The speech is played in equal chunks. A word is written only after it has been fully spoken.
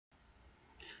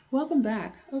Welcome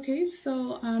back. Okay,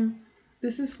 so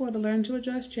this is for the Learn to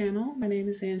Adjust channel. My name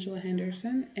is Angela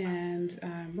Henderson, and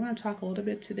we're going to talk a little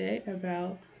bit today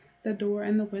about the door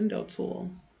and the window tool.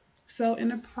 So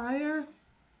in a prior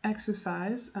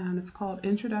exercise, it's called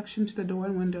Introduction to the Door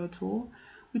and Window Tool,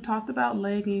 we talked about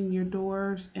laying your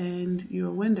doors and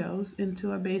your windows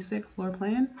into a basic floor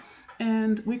plan.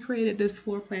 And we created this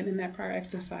floor plan in that prior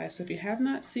exercise. So if you have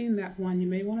not seen that one, you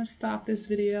may want to stop this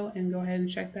video and go ahead and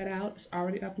check that out. It's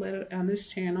already uploaded on this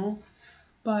channel.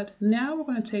 But now we're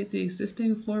going to take the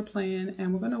existing floor plan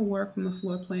and we're going to work from the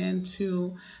floor plan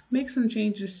to make some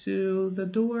changes to the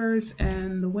doors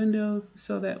and the windows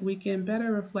so that we can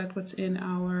better reflect what's in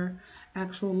our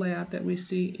actual layout that we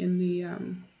see in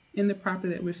the property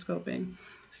that we're scoping.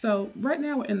 So right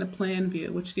now we're in the plan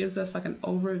view, which gives us like an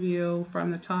overview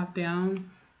from the top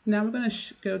down. Now we're going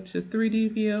to go to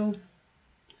 3D view,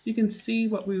 so you can see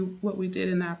what we did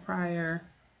in that prior.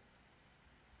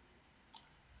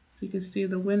 So you can see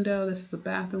the window. This is the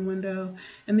bathroom window,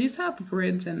 and these have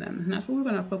grids in them, and that's what we're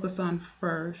going to focus on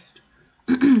first.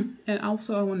 And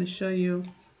also I want to show you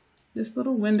this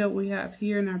little window we have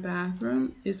here in our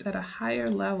bathroom is at a higher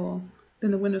level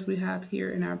than the windows we have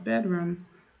here in our bedroom.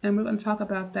 And we're going to talk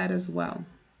about that as well.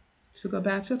 So go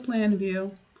back to plan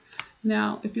view.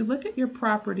 Now, if you look at your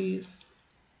properties,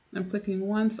 I'm clicking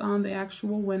once on the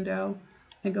actual window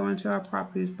and go into our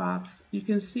properties box. You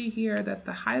can see here that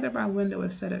the height of our window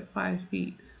is set at 5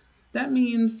 feet. That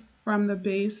means from the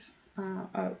base,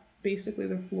 basically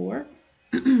the floor,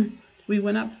 we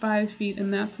went up 5 feet,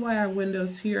 and that's why our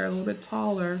windows here are a little bit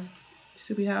taller.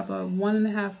 So we have a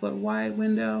 1.5 foot wide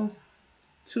window,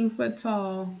 2 foot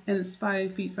tall, and it's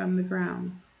 5 feet from the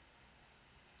ground.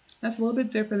 That's a little bit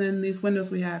different than these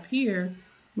windows we have here,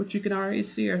 which you can already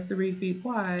see are 3 feet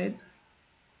wide,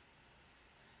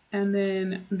 and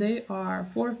then they are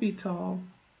 4 feet tall,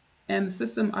 and the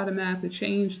system automatically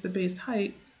changed the base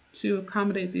height to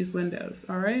accommodate these windows.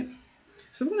 All right,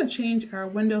 so we're going to change our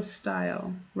window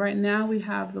style. Right now we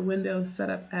have the window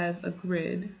set up as a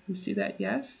grid. You see that?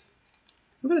 Yes.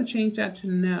 We're going to change that to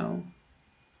no.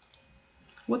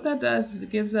 What that does is it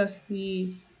gives us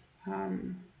the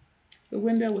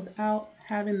window without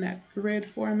having that grid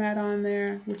format on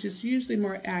there, which is usually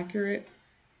more accurate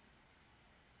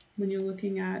when you're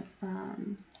looking at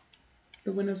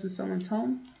the windows in someone's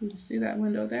home. You can see that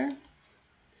window there.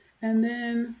 And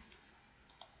then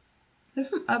there's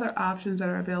some other options that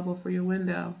are available for your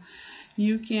window.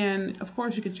 You can, of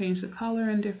course, you can change the color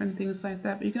and different things like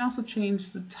that, but you can also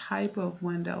change the type of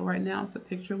window. Right now it's a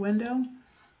picture window.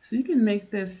 So you can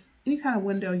make this any kind of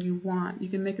window you want. You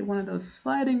can make it one of those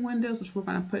sliding windows, which we're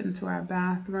going to put into our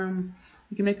bathroom.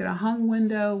 You can make it a hung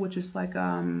window, which is like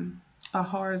a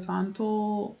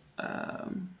horizontal,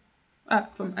 from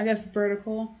I guess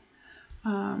vertical.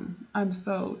 I'm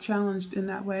so challenged in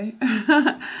that way,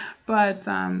 but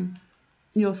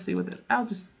you'll see what I'll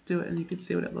just do it and you can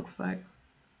see what it looks like.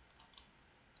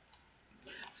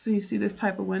 So you see this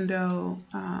type of window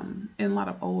in a lot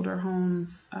of older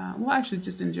homes. Well, actually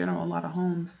just in general, a lot of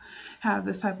homes have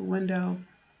this type of window,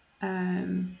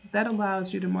 and that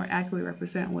allows you to more accurately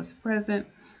represent what's present.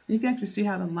 And you can actually see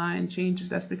how the line changes.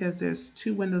 That's because there's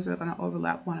two windows that are going to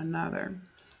overlap one another.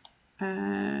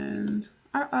 And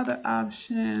our other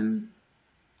option,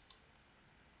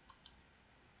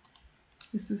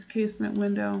 this is casement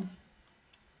window,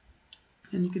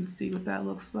 and you can see what that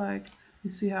looks like. You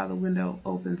see how the window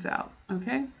opens out,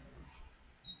 okay?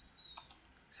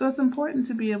 So it's important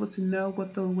to be able to know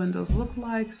what the windows look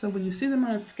like. So when you see them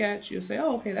on a sketch, you'll say,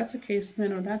 oh, okay, that's a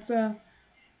casement or that's a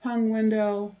hung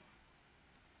window.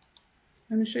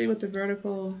 Let me show you what the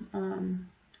vertical,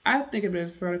 I think of it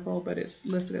as vertical, but it's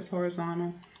listed as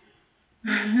horizontal.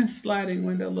 Sliding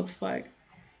window looks like.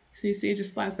 So you see it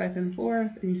just slides back and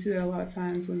forth, and you see that a lot of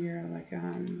times when you're like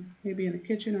maybe in the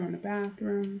kitchen or in the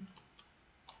bathroom.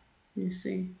 You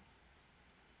see.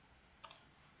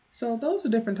 So those are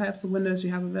different types of windows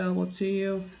you have available to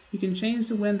you. You can change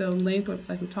the window length,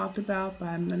 like we talked about,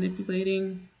 by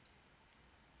manipulating,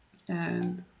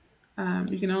 and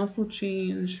you can also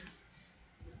change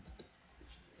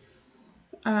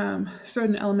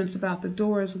certain elements about the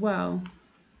door as well.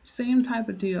 Same type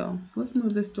of deal. So let's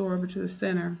move this door over to the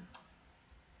center,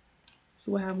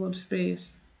 so we'll have a little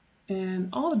space. And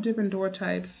all the different door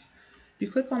types, if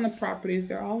you click on the properties,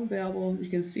 they're all available. You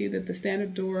can see that the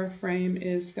standard door frame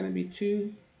is going to be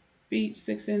 2 feet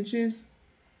 6 inches,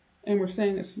 and we're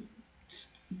saying it's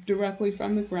directly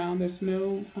from the ground. There's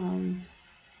no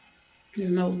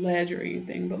ledge or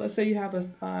anything. But let's say you have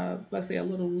let's say a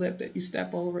little lip that you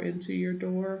step over into your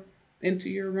door,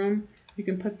 into your room. You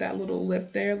can put that little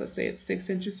lip there. Let's say it's 6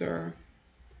 inches or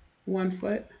 1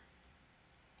 foot.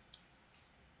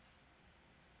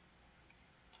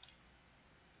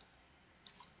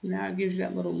 Now it gives you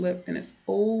that little lip and it's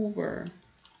over.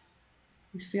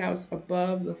 You see how it's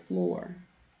above the floor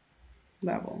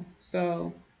level.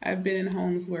 So I've been in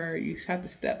homes where you have to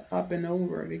step up and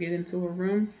over to get into a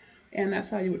room, and that's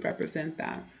how you would represent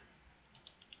that.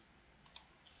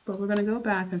 But we're going to go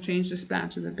back and change this back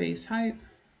to the base height.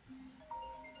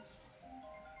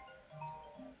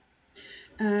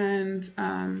 And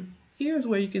here's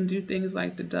where you can do things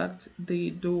like deduct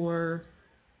the door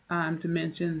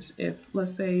dimensions. If,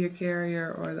 let's say, your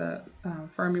carrier or the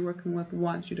firm you're working with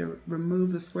wants you to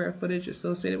remove the square footage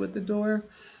associated with the door.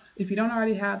 If you don't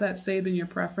already have that saved in your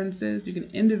preferences, you can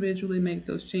individually make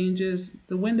those changes.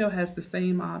 The window has the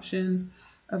same option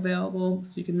available,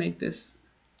 so you can make this,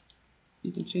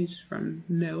 you can change it from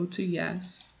no to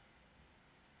yes.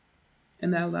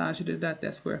 And that allows you to deduct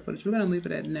that square footage. We're going to leave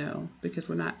it at no because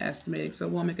we're not estimating, so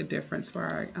it won't make a difference for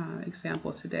our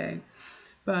example today.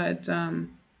 But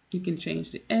you can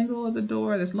change the angle of the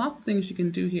door. There's lots of things you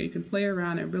can do here. You can play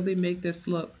around and really make this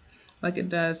look like it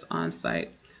does on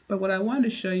site. But what I wanted to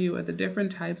show you are the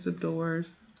different types of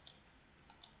doors.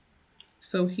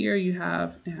 So here you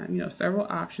have several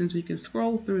options. You can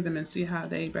scroll through them and see how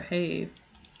they behave.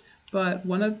 But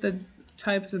one of the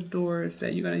types of doors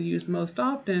that you're going to use most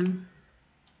often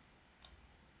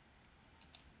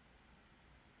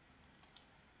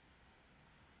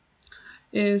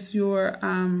is your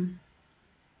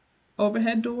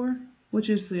overhead door, which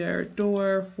is your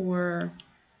door for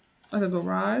like a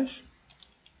garage.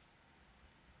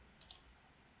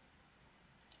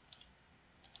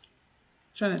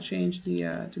 Trying to change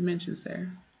the dimensions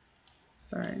there.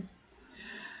 Sorry.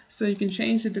 So you can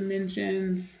change the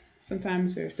dimensions.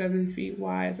 Sometimes they're 7 feet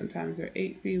wide, sometimes they're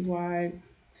 8 feet wide,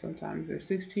 sometimes they're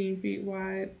 16 feet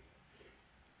wide.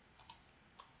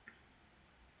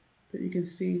 But you can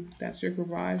see that's your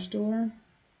garage door.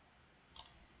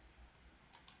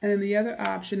 And then the other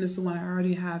option is the one I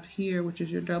already have here, which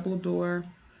is your double door.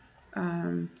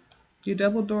 Your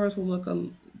double doors will look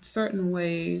certain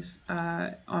ways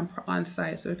on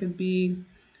site. So it could be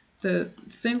the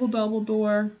single double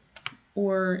door,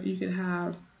 or you could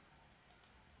have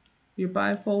your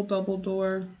bifold double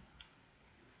door.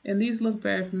 And these look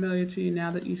very familiar to you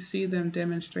now that you see them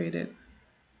demonstrated.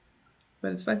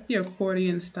 But it's like the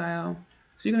accordion style.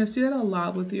 So you're going to see that a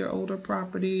lot with your older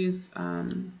properties.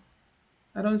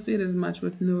 I don't see it as much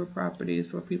with newer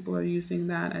properties where people are using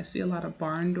that. I see a lot of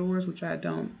barn doors, which I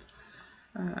don't.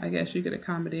 I guess you could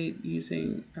accommodate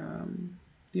using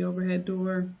the overhead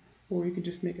door, or you could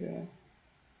just make it a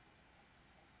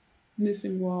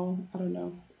missing wall. I don't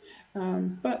know.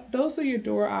 But those are your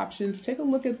door options. Take a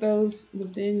look at those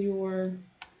within your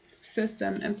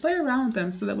system and play around with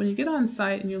them so that when you get on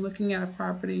site and you're looking at a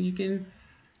property, you can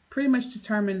pretty much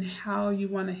determine how you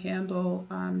want to handle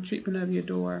treatment of your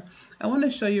door. I want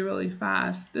to show you really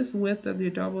fast. This width of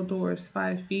your double door is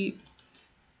 5 feet.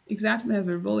 Xactimate has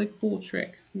a really cool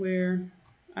trick where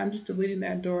I'm just deleting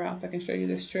that door out so I can show you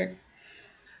this trick.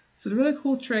 So the really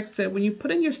cool trick said when you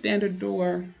put in your standard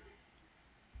door,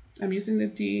 I'm using the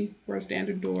D for a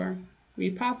standard door. When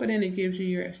you pop it in, it gives you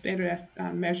your standard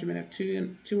measurement of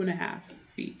 2.5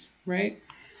 feet, right?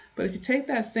 But if you take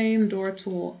that same door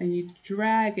tool and you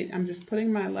drag it, I'm just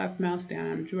putting my left mouse down,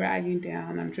 I'm dragging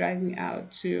down, I'm dragging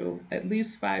out to at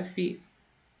least 5 feet.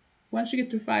 Once you get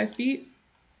to 5 feet,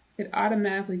 it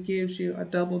automatically gives you a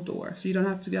double door. So you don't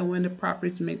have to go into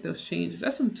property to make those changes.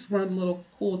 That's just one of the little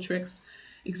cool tricks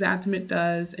Xactimate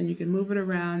does, and you can move it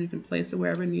around, you can place it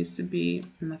wherever it needs to be.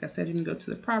 And like I said, you can go to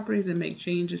the properties and make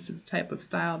changes to the type of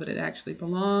style that it actually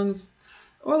belongs.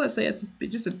 Or let's say it's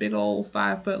just a big old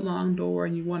 5 foot long door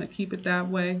and you want to keep it that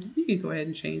way, you can go ahead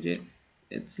and change it.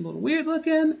 It's a little weird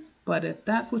looking, but if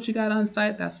that's what you got on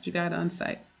site, that's what you got on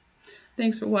site.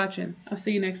 Thanks for watching. I'll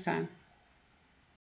see you next time.